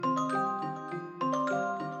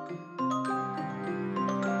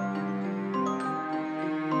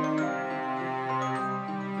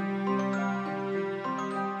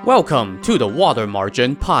Welcome to the Water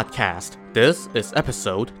Margin Podcast. This is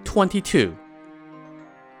episode 22.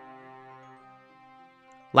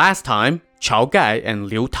 Last time, Chao Gai and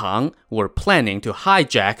Liu Tang were planning to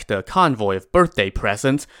hijack the convoy of birthday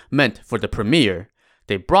presents meant for the premiere.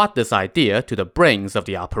 They brought this idea to the brains of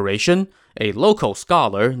the operation, a local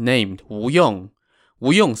scholar named Yong.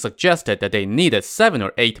 Yong suggested that they needed 7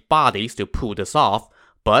 or 8 bodies to pull this off,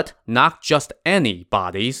 but not just any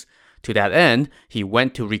bodies. To that end, he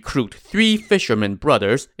went to recruit 3 fishermen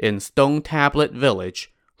brothers in Stone Tablet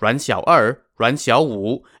Village, Ran Xiao Ran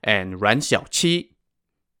Xiao and Ran Xiao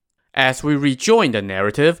As we rejoin the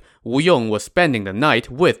narrative, Yong was spending the night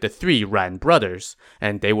with the 3 Ran brothers,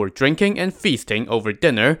 and they were drinking and feasting over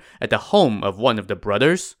dinner at the home of one of the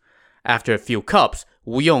brothers. After a few cups,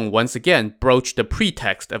 Yong once again broached the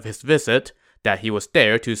pretext of his visit, that he was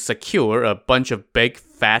there to secure a bunch of big,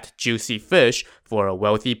 fat, juicy fish for a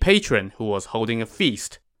wealthy patron who was holding a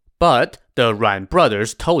feast. But the Ran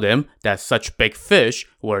brothers told him that such big fish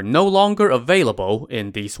were no longer available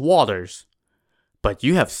in these waters. "But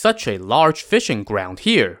you have such a large fishing ground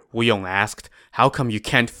here," Yong asked. "How come you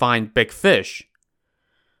can't find big fish?"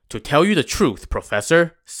 "To tell you the truth,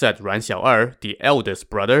 Professor," said Ran Xiao the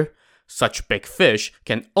eldest brother, "such big fish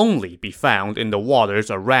can only be found in the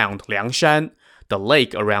waters around Liangshan. The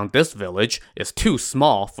lake around this village is too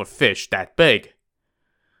small for fish that big."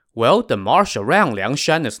 "Well, the marsh around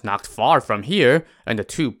Liangshan is not far from here, and the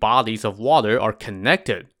 2 bodies of water are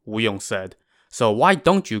connected," Yong said. "So why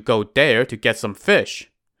don't you go there to get some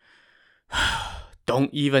fish?"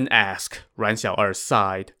 "Don't even ask," Ran Xiao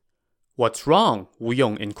sighed. "What's wrong?"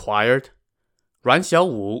 Yong inquired. Ran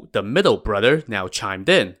Xiao, the middle brother, now chimed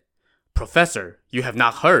in. "Professor, you have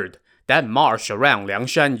not heard. That marsh around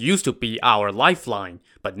Liangshan used to be our lifeline,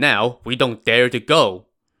 but now we don't dare to go."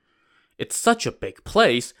 "It's such a big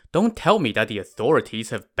place. Don't tell me that the authorities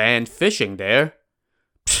have banned fishing there."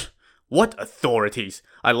 "Pfft, what authorities?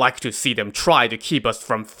 I like to see them try to keep us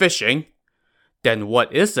from fishing." "Then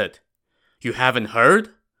what is it?" "You haven't heard?"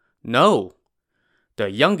 "No."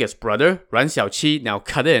 The youngest brother, Ran Xiao now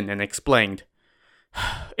cut in and explained.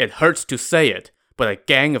 "It hurts to say it, but a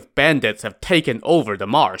gang of bandits have taken over the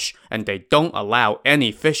marsh, and they don't allow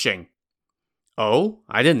any fishing." "Oh,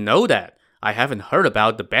 I didn't know that. I haven't heard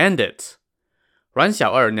about the bandits." Ran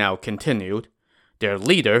Xiao now continued. "Their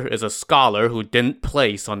leader is a scholar who didn't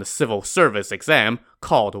place on the civil service exam,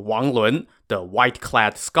 called Wang Lun, the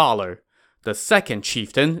white-clad scholar. The second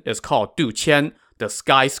chieftain is called Du Qian, the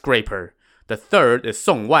skyscraper. The third is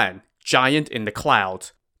Song Wan, giant in the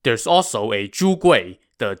clouds. There's also a Zhu Gui,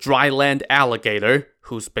 the dry-land alligator,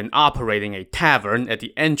 who's been operating a tavern at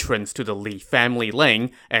the entrance to the Li family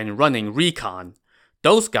lane and running recon.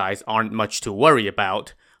 Those guys aren't much to worry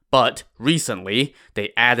about, but recently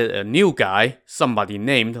they added a new guy, somebody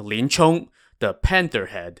named Lin Chong, the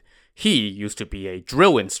Pantherhead. He used to be a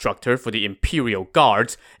drill instructor for the Imperial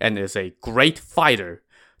Guards and is a great fighter.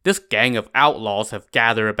 This gang of outlaws have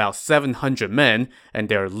gathered about 700 men, and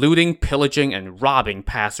they're looting, pillaging, and robbing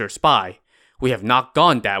passers-by. We have not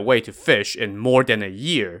gone that way to fish in more than a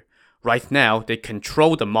year. Right now, they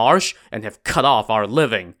control the marsh and have cut off our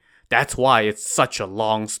living. That's why it's such a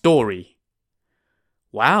long story."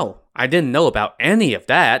 "Wow, I didn't know about any of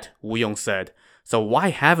that," Yong said. "So why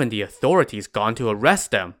haven't the authorities gone to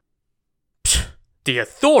arrest them?" "Pfft, the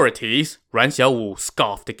authorities?" Ran Xiao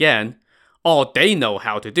scoffed again. "All they know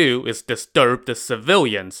how to do is disturb the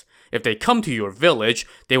civilians. If they come to your village,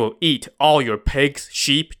 they will eat all your pigs,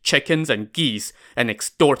 sheep, chickens, and geese, and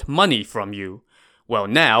extort money from you. Well,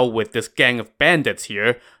 now, with this gang of bandits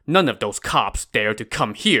here, none of those cops dare to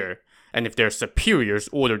come here. And if their superiors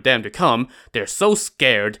order them to come, they're so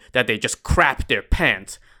scared that they just crap their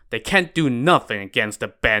pants. They can't do nothing against the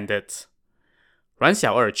bandits." Ran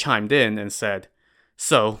Xiao chimed in and said,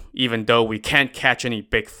 "So, even though we can't catch any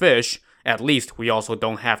big fish, at least we also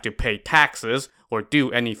don't have to pay taxes or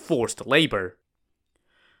do any forced labor."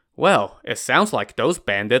 "Well, it sounds like those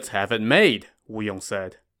bandits have it made," Yong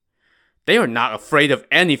said. "They are not afraid of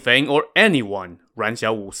anything or anyone," Ran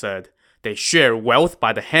Xiao said. "They share wealth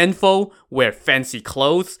by the handful, wear fancy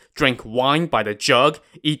clothes, drink wine by the jug,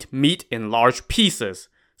 eat meat in large pieces.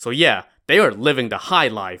 So yeah, they are living the high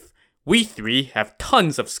life. We 3 have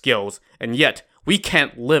tons of skills, and yet we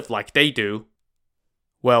can't live like they do."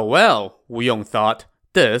 Well, Yong thought,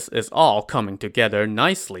 this is all coming together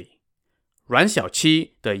nicely. Ran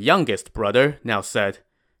Xiao, the youngest brother, now said,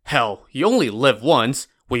 "Hell, you only live once.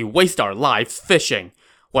 We waste our lives fishing.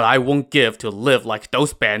 What I won't give to live like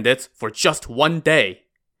those bandits for just one day."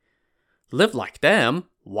 "Live like them?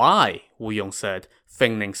 Why?" Yong said,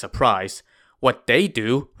 feigning surprise. What they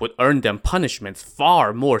do would earn them punishments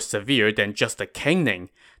far more severe than just a caning.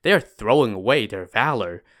 They are throwing away their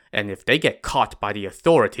valor, and if they get caught by the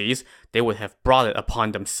authorities, they would have brought it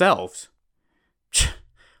upon themselves.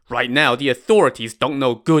 Right now, the authorities don't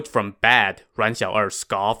know good from bad, Ran Xiao'er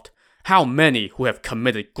scoffed. How many who have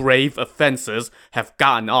committed grave offenses have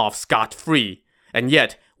gotten off scot-free? And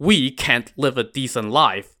yet, we can't live a decent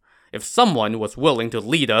life. If someone was willing to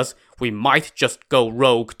lead us, we might just go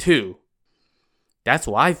rogue too. That's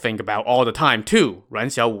what I think about all the time too, Ran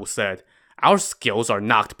Xiaowu said. Our skills are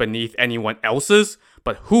not beneath anyone else's,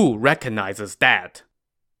 but who recognizes that?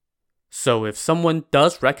 So if someone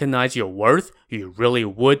does recognize your worth, you really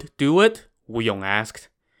would do it? Wu Yong asked.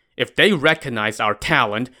 If they recognize our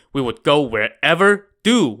talent, we would go wherever,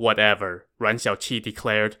 do whatever, Ran Xiaoqi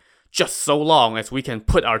declared. Just so long as we can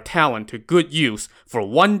put our talent to good use for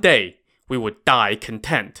one day, we would die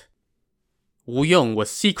content. Wu Yong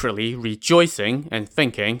was secretly rejoicing and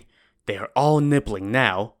thinking, they are all nibbling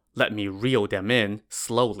now, let me reel them in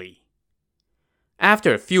slowly.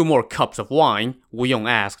 After a few more cups of wine, Wu Yong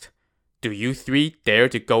asked, do you three dare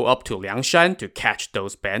to go up to Liangshan to catch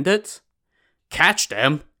those bandits? Catch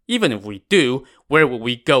them? Even if we do, where would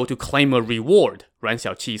we go to claim a reward? Ran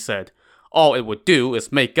Xiaoqi said. All it would do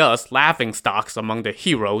is make us laughingstocks among the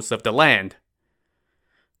heroes of the land.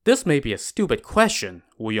 This may be a stupid question,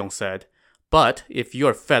 Wu Yong said, but if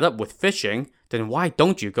you're fed up with fishing, then why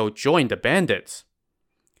don't you go join the bandits?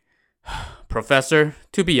 Professor,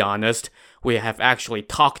 to be honest, we have actually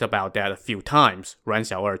talked about that a few times, Ran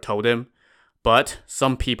Xiao'er told him. But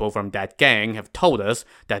some people from that gang have told us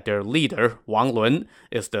that their leader, Wang Lun,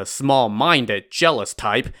 is the small-minded, jealous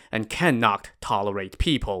type and cannot tolerate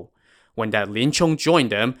people. When that Lin Chong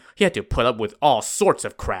joined them, he had to put up with all sorts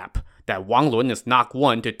of crap. That Wang Lun is not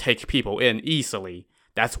one to take people in easily.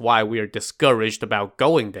 That's why we are discouraged about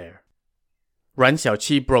going there. Ran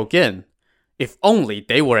Xiaoqi broke in. If only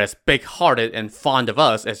they were as big-hearted and fond of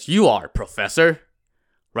us as you are, Professor.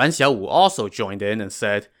 Ran Xiaowu also joined in and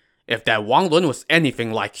said, if that Wang Lun was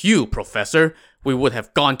anything like you, Professor, we would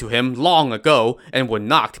have gone to him long ago and would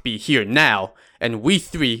not be here now, and we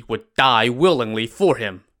three would die willingly for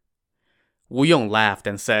him. Wu Yong laughed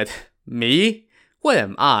and said, me? What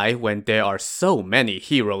am I when there are so many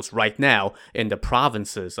heroes right now in the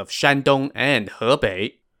provinces of Shandong and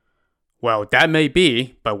Hebei? Well, that may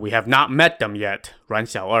be, but we have not met them yet, Ran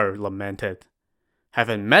Xiao'er lamented.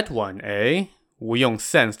 Haven't met one, eh? Wu Yong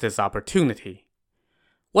sensed his opportunity.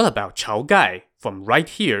 What about Chao Gai, from right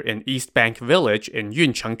here in East Bank Village in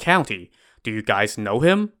Yuncheng County? Do you guys know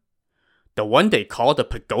him? The one they call the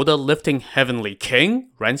pagoda-lifting heavenly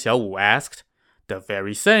king? Ran Xiaowu asked. The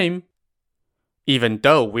very same. Even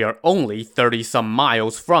though we are only 30-some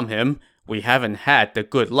miles from him, we haven't had the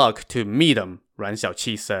good luck to meet him, Ran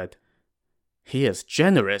Xiaoqi said. He is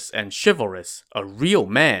generous and chivalrous, a real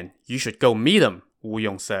man. You should go meet him, Wu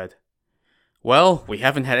Yong said. Well, we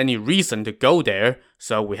haven't had any reason to go there,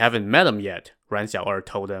 so we haven't met him yet, Ran Xiao'er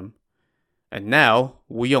told him. And now,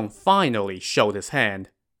 Wu Yong finally showed his hand.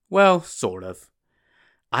 Well, sort of.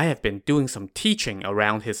 I have been doing some teaching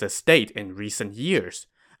around his estate in recent years.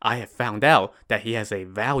 I have found out that he has a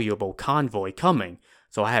valuable convoy coming,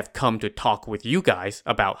 so I have come to talk with you guys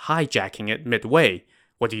about hijacking it midway.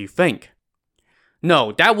 What do you think?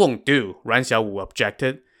 No, that won't do, Ran Xiaowu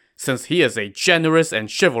objected. Since he is a generous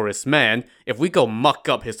and chivalrous man, if we go muck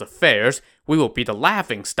up his affairs, we will be the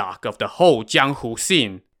laughingstock of the whole Jianghu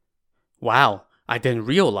scene. Wow, I didn't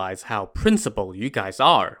realize how principled you guys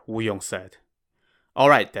are, Wu Yong said.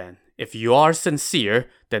 Alright then, if you are sincere,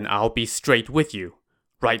 then I'll be straight with you.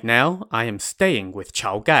 Right now, I am staying with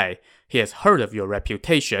Chao Gai. He has heard of your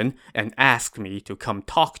reputation and asked me to come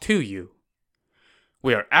talk to you.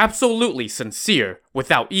 We are absolutely sincere,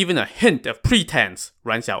 without even a hint of pretense,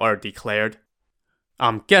 Ran Xiao'er declared.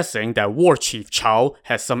 I'm guessing that War Chief Chao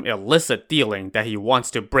has some illicit dealing that he wants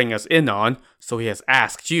to bring us in on, so he has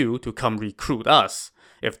asked you to come recruit us.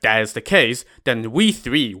 If that is the case, then we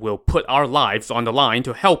three will put our lives on the line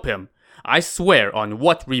to help him. I swear on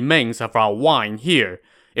what remains of our wine here.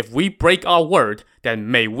 If we break our word, then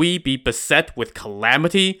may we be beset with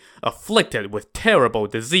calamity, afflicted with terrible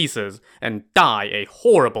diseases, and die a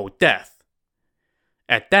horrible death.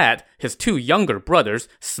 At that, his two younger brothers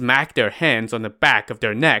smacked their hands on the back of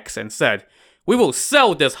their necks and said, We will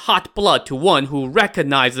sell this hot blood to one who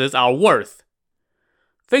recognizes our worth.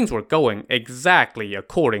 Things were going exactly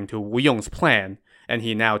according to Wu Yong's plan, and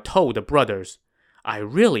he now told the brothers, I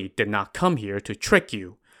really did not come here to trick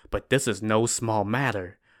you, but this is no small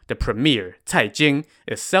matter. The premier, Cai Jing,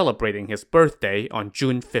 is celebrating his birthday on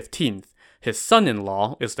June 15th, His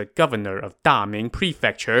son-in-law is the governor of Daming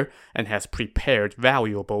Prefecture and has prepared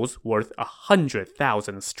valuables worth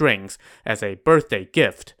 100,000 strings as a birthday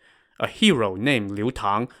gift. A hero named Liu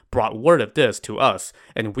Tang brought word of this to us,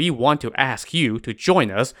 and we want to ask you to join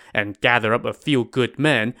us and gather up a few good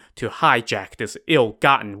men to hijack this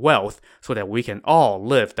ill-gotten wealth so that we can all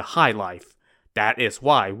live the high life. That is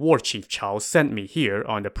why War Chief Chao sent me here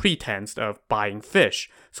on the pretense of buying fish,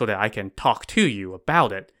 so that I can talk to you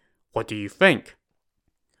about it. What do you think?"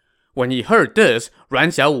 When he heard this, Ran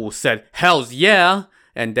Xiaowu said, "Hells yeah!"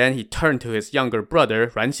 And then he turned to his younger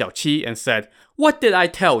brother, Ran Xiaoqi, and said, "What did I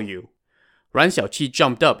tell you?" Ran Xiaoqi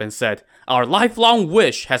jumped up and said, "Our lifelong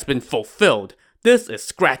wish has been fulfilled. This is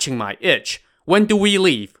scratching my itch. When do we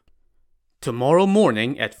leave?" "Tomorrow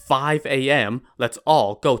morning at 5 a.m., let's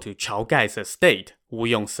all go to Chao Gai's estate," Wu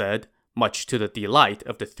Yong said, much to the delight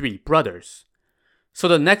of the three brothers. So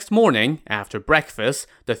the next morning, after breakfast,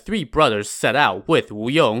 the three brothers set out with Wu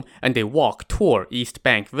Yong and they walked toward East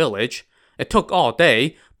Bank Village. It took all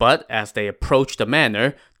day, but as they approached the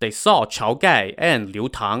manor, they saw Chao Gai and Liu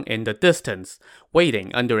Tang in the distance,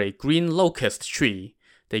 waiting under a green locust tree.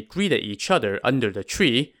 They greeted each other under the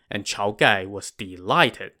tree, and Chao Gai was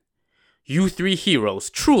delighted. "You three heroes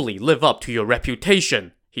truly live up to your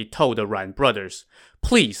reputation," he told the Ran brothers.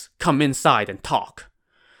 "Please come inside and talk."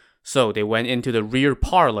 So they went into the rear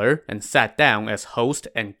parlor and sat down as host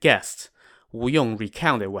and guests. Wu Yong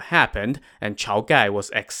recounted what happened, and Chao Gai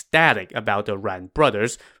was ecstatic about the Ran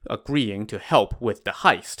brothers agreeing to help with the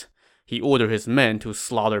heist. He ordered his men to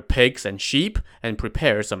slaughter pigs and sheep and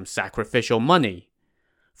prepare some sacrificial money.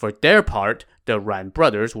 For their part, the Ran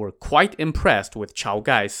brothers were quite impressed with Chao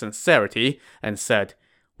Gai's sincerity and said,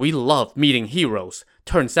 "We love meeting heroes.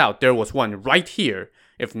 Turns out there was one right here.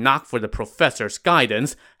 If not for the professor's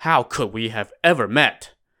guidance, how could we have ever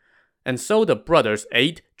met?" And so the brothers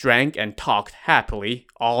ate, drank, and talked happily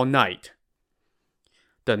all night.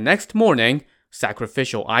 The next morning,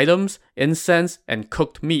 sacrificial items, incense, and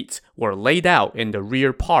cooked meats were laid out in the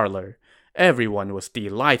rear parlor. Everyone was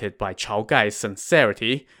delighted by Chao Gai's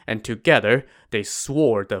sincerity, and together they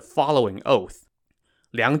swore the following oath.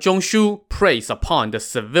 Liang Zhongshu preys upon the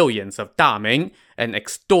civilians of Daming and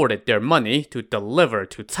extorted their money to deliver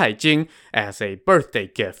to Cai Jing as a birthday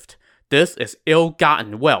gift. This is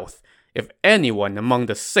ill-gotten wealth. If anyone among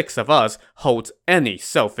the six of us holds any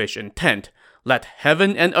selfish intent, let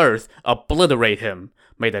heaven and earth obliterate him.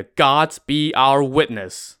 May the gods be our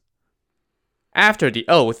witness. After the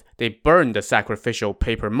oath, they burned the sacrificial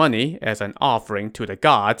paper money as an offering to the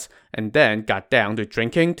gods, and then got down to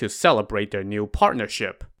drinking to celebrate their new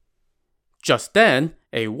partnership. Just then,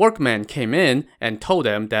 a workman came in and told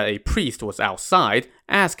them that a priest was outside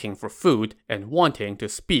asking for food and wanting to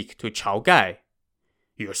speak to Chao Gai.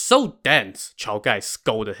 "You're so dense," Chao Gai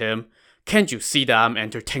scolded him. "Can't you see that I'm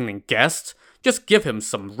entertaining guests? Just give him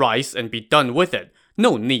some rice and be done with it.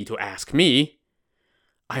 No need to ask me."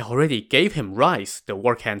 "I already gave him rice," the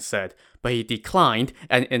workhand said, "but he declined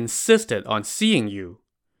and insisted on seeing you."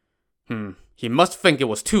 He must think it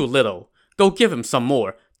was too little. Go give him some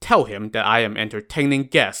more. Tell him that I am entertaining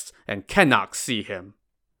guests and cannot see him."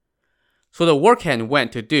 So the workhand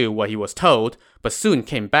went to do what he was told, but soon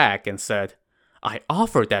came back and said, "I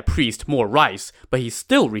offered that priest more rice, but he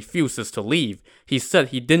still refuses to leave. He said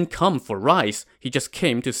he didn't come for rice, he just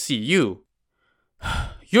came to see you."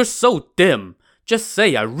 "You're so dim. Just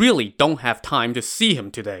say I really don't have time to see him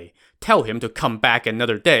today. Tell him to come back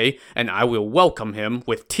another day, and I will welcome him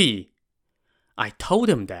with tea." "I told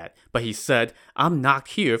him that, but he said, I'm not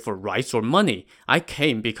here for rice or money. I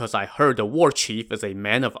came because I heard the war chief is a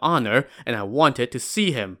man of honor, and I wanted to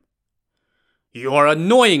see him." "You are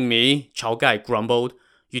annoying me," Chao Gai grumbled.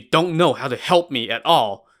 "You don't know how to help me at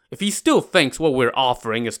all. If he still thinks what we're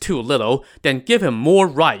offering is too little, then give him more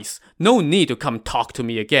rice. No need to come talk to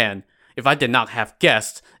me again. If I did not have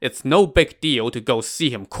guests, it's no big deal to go see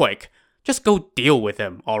him quick. Just go deal with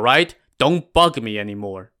him, alright? Don't bug me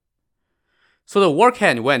anymore." So the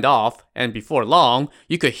workhand went off, and before long,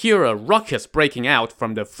 you could hear a ruckus breaking out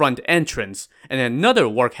from the front entrance, and another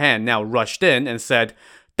workhand now rushed in and said,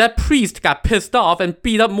 "That priest got pissed off and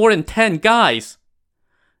beat up more than 10 guys.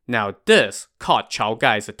 Now this caught Chao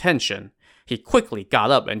Gai's attention. He quickly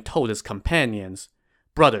got up and told his companions,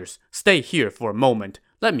 "Brothers, stay here for a moment.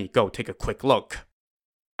 Let me go take a quick look."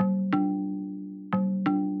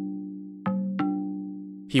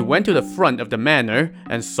 He went to the front of the manor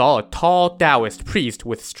and saw a tall Taoist priest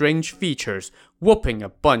with strange features whooping a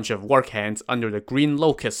bunch of workhands under the green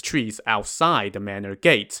locust trees outside the manor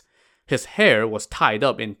gates. His hair was tied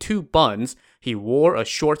up in 2 buns. He wore a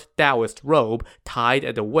short Taoist robe tied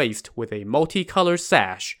at the waist with a multicolored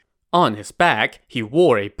sash. On his back, he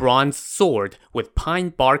wore a bronze sword with pine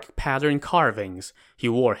bark pattern carvings. He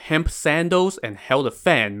wore hemp sandals and held a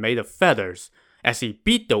fan made of feathers. As he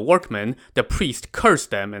beat the workmen, the priest cursed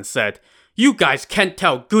them and said, "You guys can't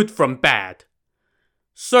tell good from bad."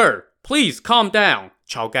 "Sir, please calm down,"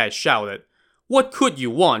 Chao Gai shouted. "What could you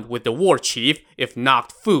want with the war chief if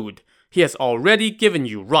not food? He has already given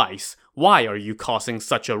you rice. Why are you causing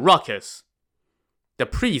such a ruckus?" The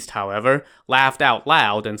priest, however, laughed out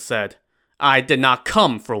loud and said, "I did not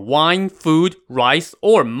come for wine, food, rice,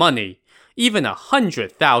 or money. Even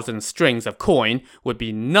 100,000 strings of coin would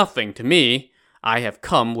be nothing to me. I have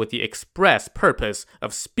come with the express purpose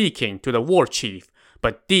of speaking to the war chief,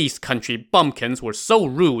 but these country bumpkins were so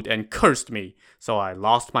rude and cursed me, so I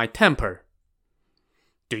lost my temper."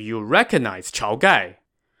 "Do you recognize Chao Gai?"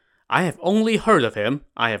 "I have only heard of him.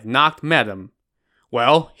 I have not met him."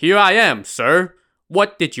 "Well, here I am, sir.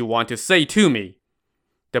 What did you want to say to me?"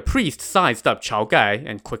 The priest sized up Chao Gai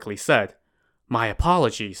and quickly said, "My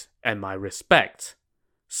apologies and my respects.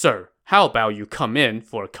 Sir, how about you come in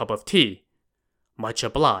for a cup of tea?" "Much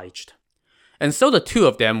obliged." And so the two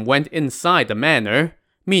of them went inside the manor.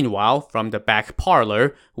 Meanwhile, from the back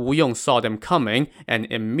parlor, Wu Yong saw them coming and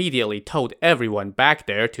immediately told everyone back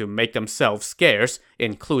there to make themselves scarce,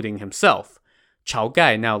 including himself. Chao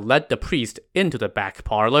Gai now led the priest into the back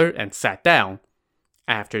parlor and sat down.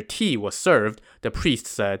 After tea was served, the priest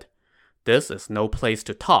said, "This is no place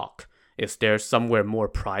to talk. Is there somewhere more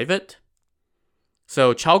private?"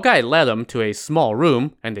 So Chao Gai led them to a small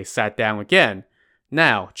room, and they sat down again.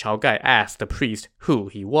 Now Chao Gai asked the priest who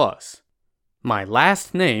he was. "My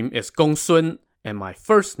last name is Gongsun, and my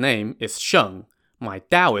first name is Sheng. My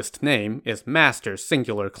Taoist name is Master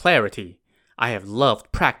Singular Clarity. I have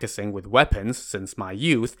loved practicing with weapons since my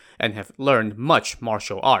youth and have learned much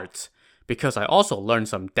martial arts. Because I also learned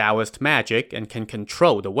some Taoist magic and can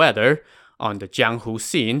control the weather, on the Jianghu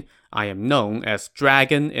scene, I am known as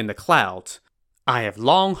Dragon in the Clouds. I have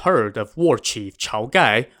long heard of War Chief Chao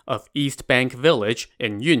Gai of East Bank Village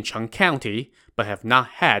in Yuncheng County, but have not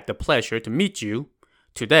had the pleasure to meet you.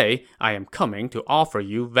 Today, I am coming to offer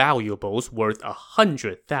you valuables worth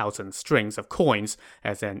 100,000 strings of coins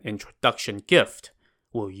as an introduction gift.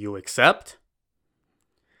 Will you accept?"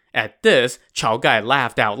 At this, Chao Gai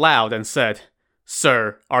laughed out loud and said,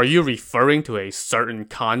 "Sir, are you referring to a certain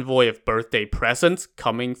convoy of birthday presents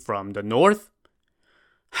coming from the north?"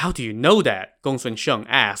 "How do you know that?" Gongsun Sheng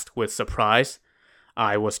asked with surprise.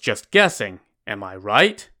 "I was just guessing. Am I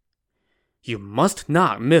right?" "You must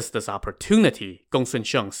not miss this opportunity," Gongsun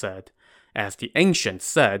Sheng said. "As the ancients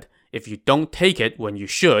said, if you don't take it when you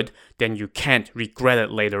should, then you can't regret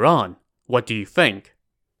it later on. What do you think?"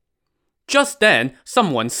 Just then,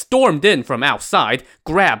 someone stormed in from outside,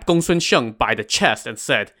 grabbed Gongsun Sheng by the chest and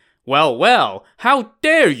said, "Well, well, how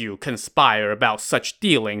dare you conspire about such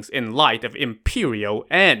dealings in light of imperial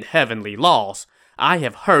and heavenly laws? I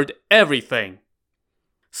have heard everything."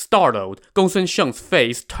 Startled, Gongsun Sheng's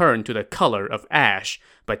face turned to the color of ash,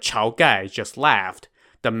 but Chao Gai just laughed.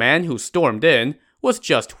 The man who stormed in was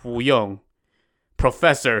just Wu Yong.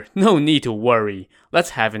 "Professor, no need to worry.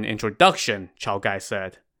 Let's have an introduction," Chao Gai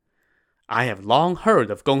said. "I have long heard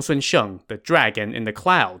of Gongsun Sheng, the dragon in the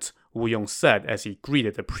clouds," Wu Yong said as he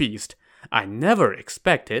greeted the priest. "I never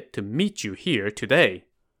expected to meet you here today."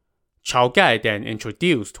 Chao Gai then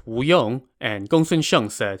introduced Wu Yong, and Gongsun Sheng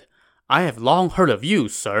said, "I have long heard of you,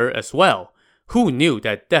 sir, as well. Who knew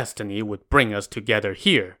that destiny would bring us together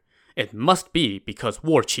here? It must be because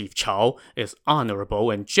War Chief Chao is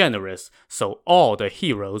honorable and generous, so all the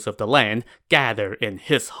heroes of the land gather in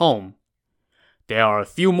his home." "There are a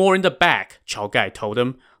few more in the back," Chao Gai told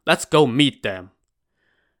him. "Let's go meet them."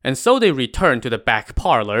 And so they returned to the back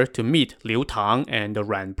parlor to meet Liu Tang and the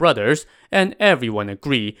Ran brothers, and everyone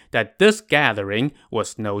agreed that this gathering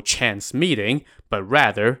was no chance meeting, but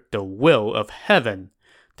rather the will of heaven.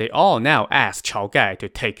 They all now asked Chao Gai to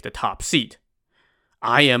take the top seat.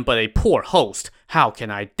 "I am but a poor host. How can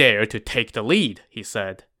I dare to take the lead?" he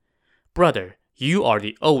said. "Brother, you are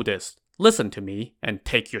the oldest. Listen to me and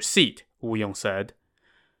take your seat," Wu Yong said.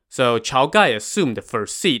 So Chao Gai assumed the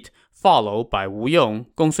first seat, followed by Wu Yong,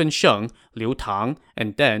 Gongsun Sheng, Liu Tang,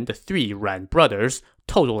 and then the 3 Ran brothers,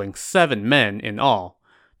 totaling 7 men in all.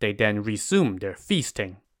 They then resumed their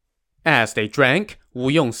feasting. As they drank, Wu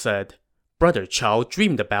Yong said, "Brother Chao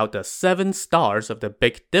dreamed about the 7 stars of the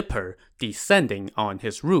Big Dipper descending on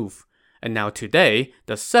his roof. And now today,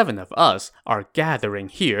 the 7 of us are gathering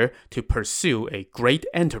here to pursue a great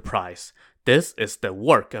enterprise. This is the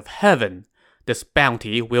work of heaven. This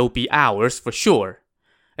bounty will be ours for sure."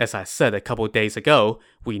 As I said a couple days ago,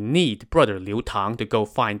 we need Brother Liu Tang to go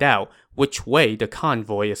find out which way the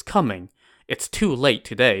convoy is coming. It's too late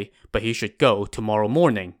today, but he should go tomorrow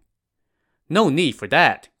morning. No need for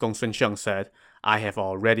that, Gongsun Sheng said. I have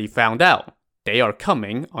already found out. They are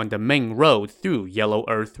coming on the main road through Yellow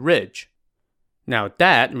Earth Ridge. Now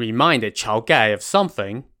that reminded Chao Gai of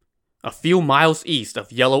something. A few miles east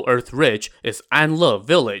of Yellow Earth Ridge is Anle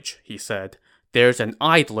Village, he said. There's an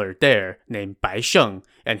idler there named Bai Sheng,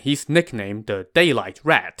 and he's nicknamed the Daylight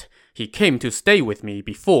Rat. He came to stay with me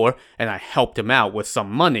before, and I helped him out with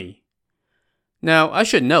some money. Now, I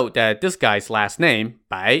should note that this guy's last name,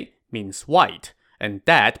 Bai, means white, and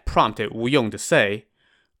that prompted Wu Yong to say,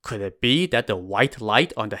 could it be that the white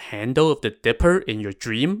light on the handle of the dipper in your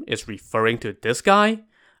dream is referring to this guy?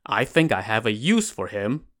 I think I have a use for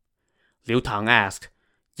him. Liu Tang asked,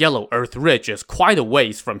 Yellow Earth Ridge is quite a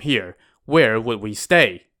ways from here. Where would we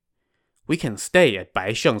stay? We can stay at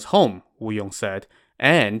Bai Sheng's home, Wu Yong said,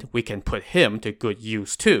 and we can put him to good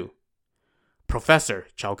use too. Professor,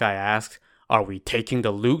 Chao Gai asked, are we taking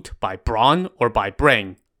the loot by brawn or by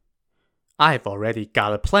brain? I've already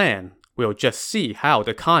got a plan. We'll just see how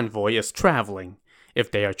the convoy is traveling.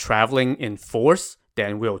 If they are traveling in force,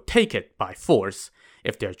 then we'll take it by force.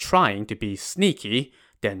 If they're trying to be sneaky,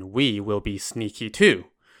 then we will be sneaky too.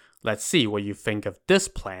 Let's see what you think of this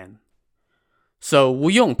plan. So Wu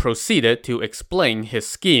Yong proceeded to explain his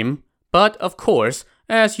scheme, but of course,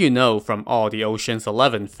 as you know from all the Ocean's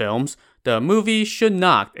 11 films, the movie should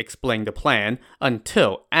not explain the plan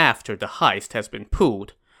until after the heist has been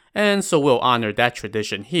pulled. And so we'll honor that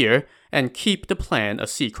tradition here and keep the plan a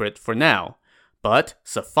secret for now. But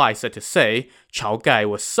suffice it to say, Chao Gai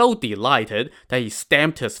was so delighted that he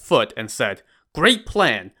stamped his foot and said, Great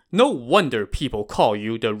plan! No wonder people call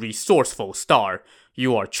you the resourceful star.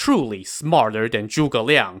 You are truly smarter than Zhuge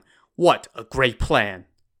Liang. What a great plan!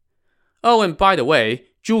 Oh, and by the way,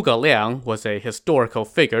 Zhuge Liang was a historical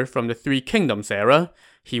figure from the Three Kingdoms era.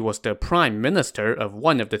 He was the prime minister of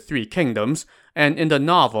one of the Three Kingdoms, and in the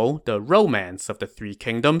novel The Romance of the Three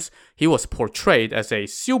Kingdoms, he was portrayed as a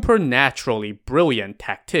supernaturally brilliant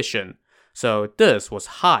tactician. So this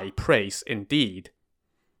was high praise indeed.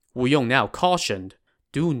 Wu Yong now cautioned,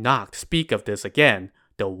 do not speak of this again.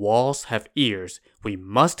 The walls have ears. We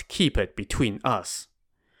must keep it between us.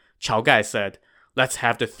 Chao Gai said, let's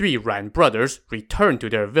have the three Ran brothers return to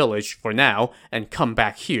their village for now and come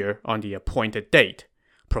back here on the appointed date.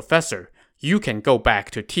 Professor, you can go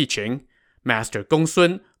back to teaching. Master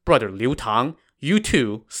Gongsun, Brother Liu Tang, you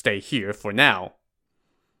two stay here for now.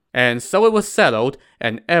 And so it was settled,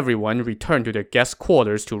 and everyone returned to their guest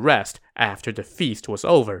quarters to rest after the feast was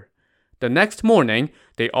over. The next morning,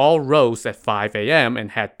 they all rose at 5 a.m.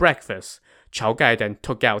 and had breakfast. Chao Gai then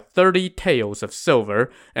took out 30 taels of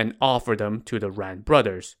silver and offered them to the Ran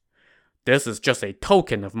brothers. This is just a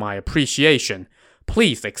token of my appreciation.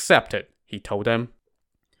 Please accept it, he told them.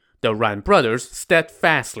 The Ran brothers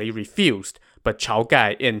steadfastly refused, but Chao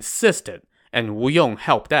Gai insisted, and Wu Yong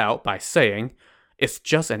helped out by saying, It's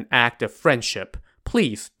just an act of friendship.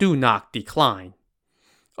 Please do not decline.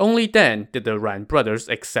 Only then did the Ran brothers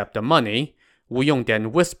accept the money. Wu Yong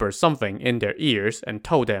then whispered something in their ears and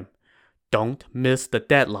told them, Don't miss the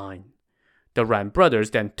deadline. The Ran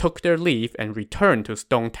brothers then took their leave and returned to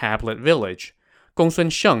Stone Tablet Village.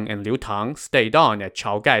 Gongsun Sheng and Liu Tang stayed on at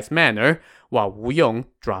Chao Gai's manor, while Wu Yong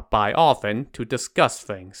dropped by often to discuss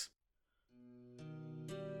things.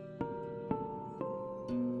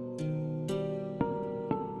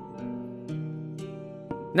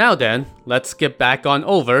 Now then, let's get back on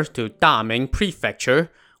over to Daming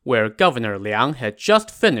Prefecture, where Governor Liang had just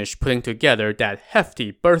finished putting together that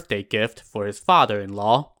hefty birthday gift for his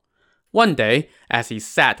father-in-law. One day, as he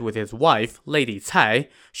sat with his wife, Lady Cai,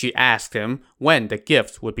 she asked him when the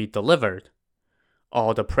gifts would be delivered.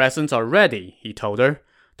 All the presents are ready, he told her.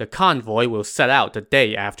 The convoy will set out the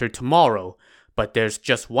day after tomorrow, but there's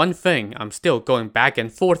just one thing I'm still going back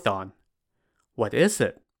and forth on. What is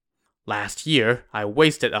it? Last year, I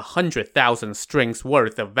wasted 100,000 strings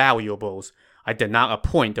worth of valuables. I did not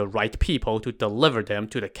appoint the right people to deliver them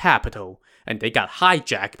to the capital, and they got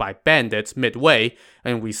hijacked by bandits midway,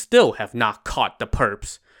 and we still have not caught the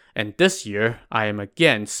perps. And this year, I am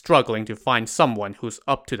again struggling to find someone who's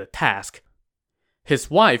up to the task.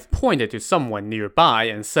 His wife pointed to someone nearby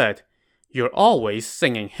and said, You're always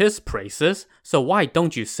singing his praises, so why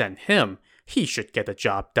don't you send him? He should get the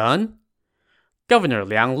job done. Governor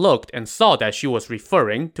Liang looked and saw that she was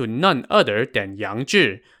referring to none other than Yang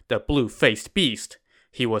Zhi, the blue-faced beast.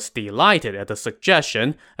 He was delighted at the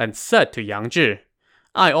suggestion and said to Yang Zhi,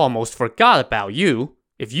 I almost forgot about you.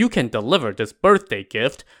 If you can deliver this birthday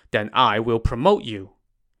gift, then I will promote you.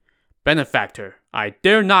 Benefactor, I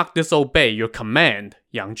dare not disobey your command,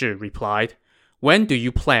 Yang Zhi replied. When do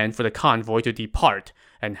you plan for the convoy to depart,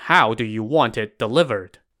 and how do you want it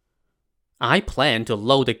delivered? I plan to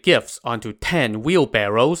load the gifts onto 10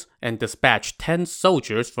 wheelbarrows and dispatch 10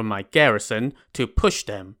 soldiers from my garrison to push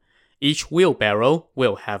them. Each wheelbarrow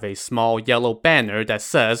will have a small yellow banner that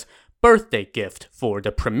says, birthday gift for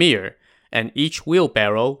the premier, and each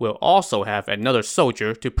wheelbarrow will also have another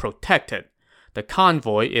soldier to protect it. The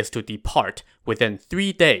convoy is to depart within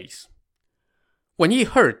 3 days. When he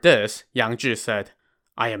heard this, Yang Zhi said,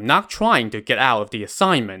 I am not trying to get out of the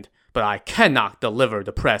assignment, but I cannot deliver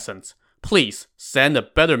the presents. Please send a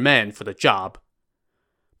better man for the job.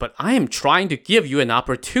 But I am trying to give you an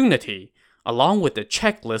opportunity. Along with the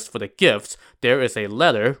checklist for the gifts, there is a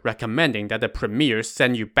letter recommending that the premier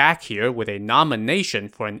send you back here with a nomination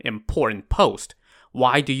for an important post.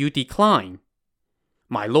 Why do you decline?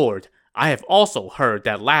 My lord, I have also heard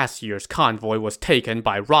that last year's convoy was taken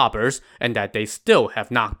by robbers and that they still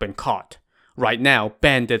have not been caught. Right now,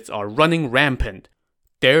 bandits are running rampant.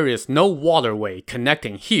 There is no waterway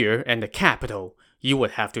connecting here and the capital. You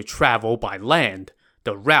would have to travel by land.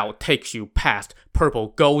 The route takes you past Purple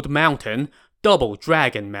Gold Mountain, Double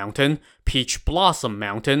Dragon Mountain, Peach Blossom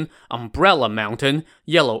Mountain, Umbrella Mountain,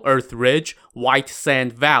 Yellow Earth Ridge, White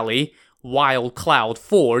Sand Valley, Wild Cloud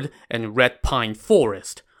Ford, and Red Pine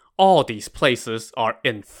Forest. All these places are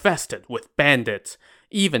infested with bandits.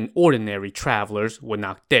 Even ordinary travelers would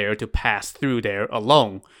not dare to pass through there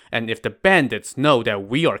alone, and if the bandits know that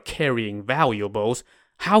we are carrying valuables,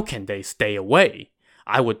 how can they stay away?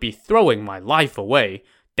 I would be throwing my life away.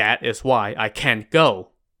 That is why I can't go.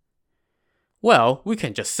 Well, we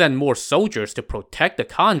can just send more soldiers to protect the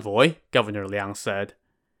convoy, Governor Liang said.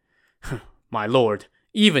 My lord,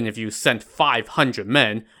 even if you sent 500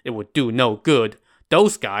 men, it would do no good.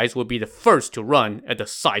 Those guys would be the first to run at the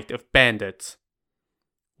sight of bandits.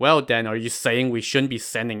 Well then, are you saying we shouldn't be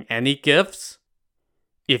sending any gifts?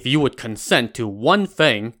 If you would consent to one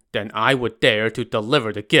thing, then I would dare to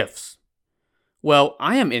deliver the gifts. Well,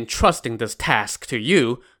 I am entrusting this task to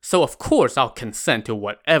you, so of course I'll consent to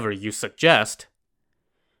whatever you suggest.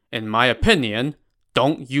 In my opinion,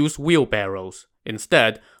 don't use wheelbarrows.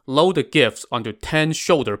 Instead, load the gifts onto 10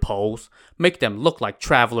 shoulder poles, make them look like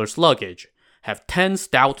travelers' luggage. Have 10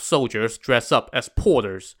 stout soldiers dress up as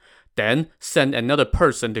porters. Then send another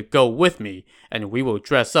person to go with me, and we will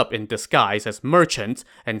dress up in disguise as merchants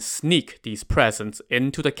and sneak these presents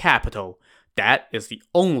into the capital. That is the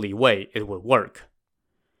only way it will work.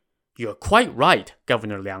 You're quite right,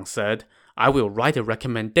 Governor Liang said. I will write a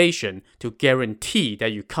recommendation to guarantee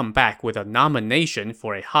that you come back with a nomination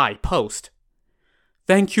for a high post.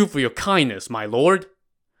 Thank you for your kindness, my lord.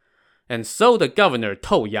 And so the governor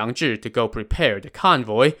told Yang Zhi to go prepare the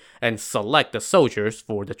convoy and select the soldiers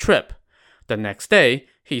for the trip. The next day,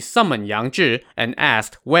 he summoned Yang Zhi and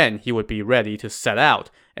asked when he would be ready to set out,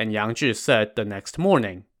 and Yang Zhi said the next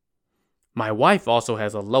morning. My wife also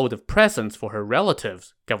has a load of presents for her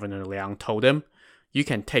relatives, Governor Liang told him. You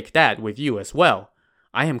can take that with you as well.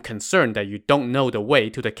 I am concerned that you don't know the way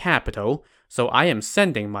to the capital, so I am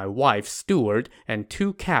sending my wife's steward and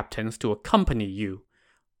 2 captains to accompany you.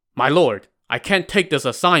 My lord, I can't take this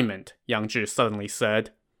assignment, Yang Zhi suddenly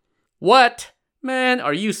said. What? Man,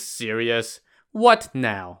 are you serious? What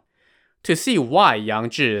now? To see why Yang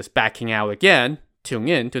Zhi is backing out again, tune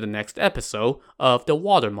in to the next episode of the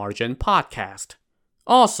Water Margin Podcast.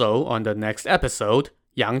 Also, on the next episode,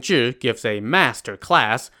 Yang Zhi gives a master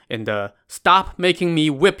class in the Stop Making Me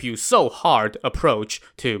Whip You So Hard approach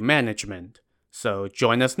to management. So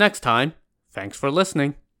join us next time. Thanks for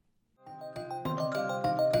listening.